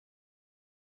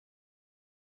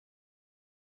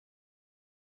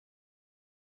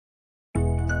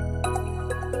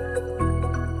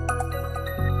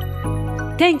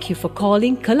Thank you for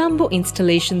calling Colombo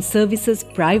Installation Services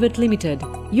Private Limited,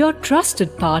 your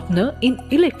trusted partner in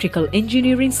electrical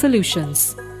engineering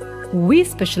solutions. We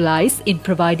specialize in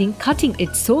providing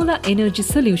cutting-edge solar energy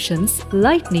solutions,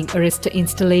 lightning arrestor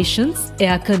installations,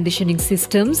 air conditioning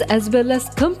systems, as well as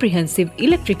comprehensive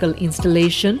electrical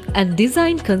installation and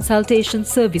design consultation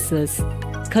services.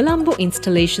 Colombo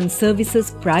Installation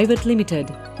Services Private Limited,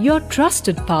 your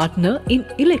trusted partner in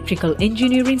electrical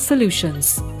engineering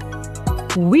solutions.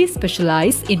 We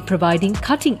specialize in providing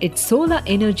cutting-edge solar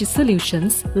energy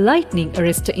solutions, lightning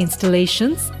arrestor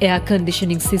installations, air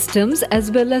conditioning systems,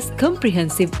 as well as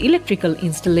comprehensive electrical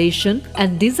installation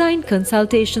and design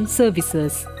consultation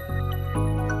services.